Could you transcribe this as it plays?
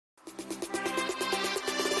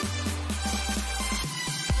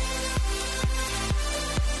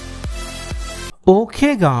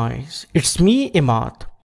Okay guys, it's me Imad.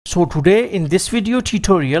 So today in this video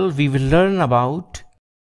tutorial we will learn about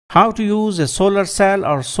how to use a solar cell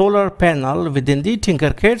or solar panel within the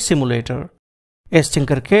tinkercad simulator. As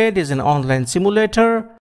tinkercad is an online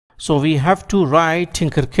simulator, so we have to write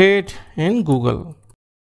tinkercad in Google.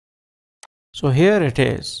 So here it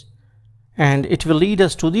is, and it will lead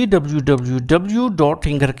us to the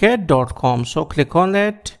www.tinkercad.com. So click on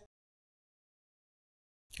it.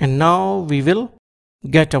 And now we will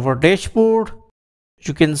get our dashboard.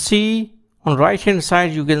 You can see on right hand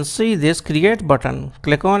side, you can see this create button.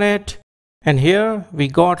 Click on it, and here we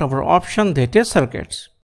got our option, that is circuits.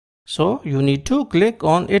 So you need to click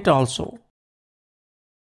on it also.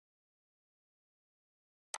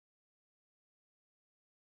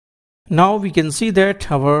 Now we can see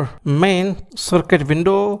that our main circuit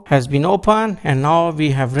window has been opened, and now we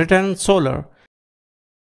have written solar,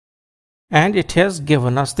 and it has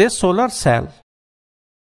given us this solar cell.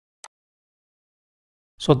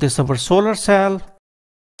 So this is our solar cell,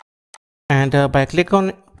 and by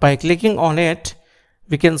clicking on it,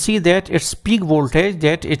 we can see that its peak voltage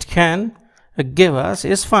that it can give us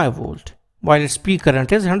is 5 volt, while its peak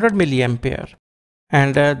current is 100 milliampere,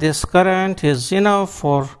 and this current is enough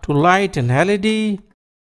to light an LED.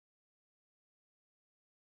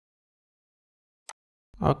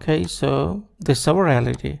 Okay, so this is our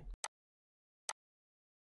LED.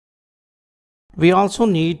 We also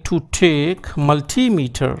need to take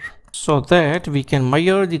multimeter so that we can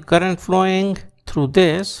measure the current flowing through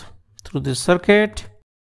this circuit.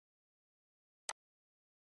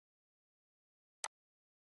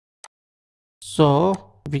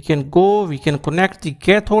 So we can connect the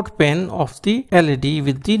cathode pin of the LED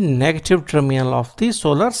with the negative terminal of the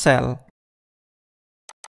solar cell.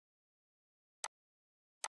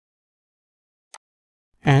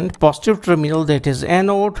 And positive terminal, that is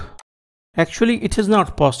anode. Actually, it is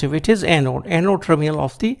not positive, it is anode terminal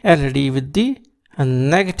of the LED with the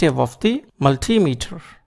negative of the multimeter.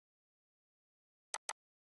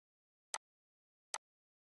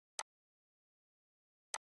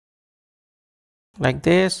 Like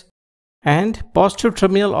this, and positive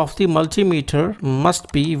terminal of the multimeter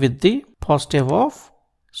must be with the positive of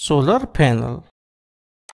solar panel.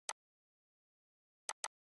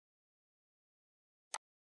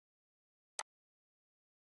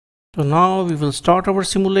 So now we will start our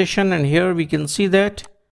simulation, and here we can see that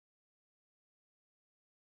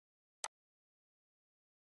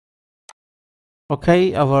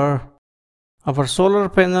okay, our solar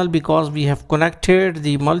panel, because we have connected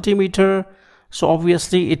the multimeter, so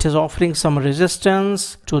obviously it is offering some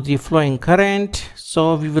resistance to the flowing current,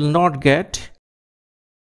 so we will not get.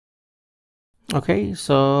 Okay,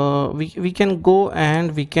 so we can go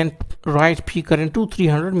and we can write peak current to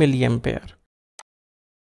 300 milliampere.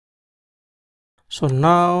 So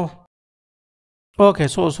now, okay,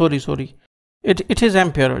 so sorry, it is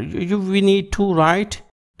ampere. We need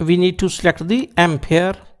to select the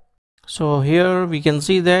ampere. So here we can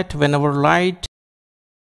see that when our light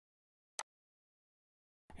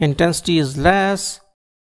intensity is less,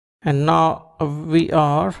 and now we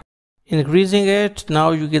are increasing it.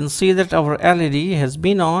 Now you can see that our LED has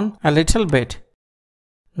been on a little bit.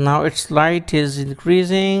 Now its light is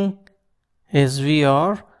increasing as we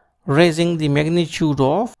are raising the magnitude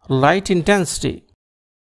of light intensity.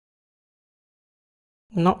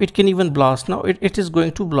 Now it can even blast. Now it is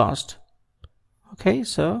going to blast. Okay,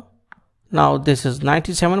 so now this is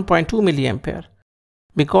 97.2 milliampere.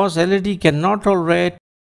 Because LED cannot tolerate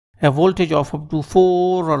a voltage of up to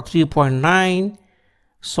 4 or 3.9,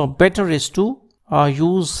 so better is to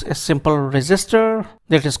use a simple resistor,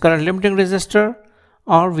 that is current limiting resistor,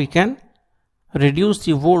 or we can reduce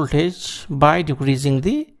the voltage by decreasing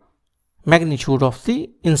the magnitude of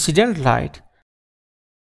the incident light.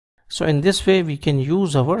 So in this way we can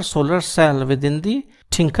use our solar cell within the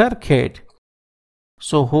tinkercad.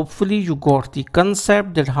 So hopefully you got the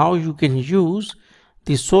concept that how you can use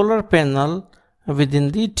the solar panel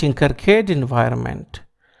within the tinkercad environment.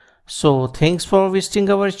 So thanks for visiting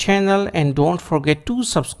our channel, and don't forget to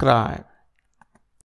subscribe.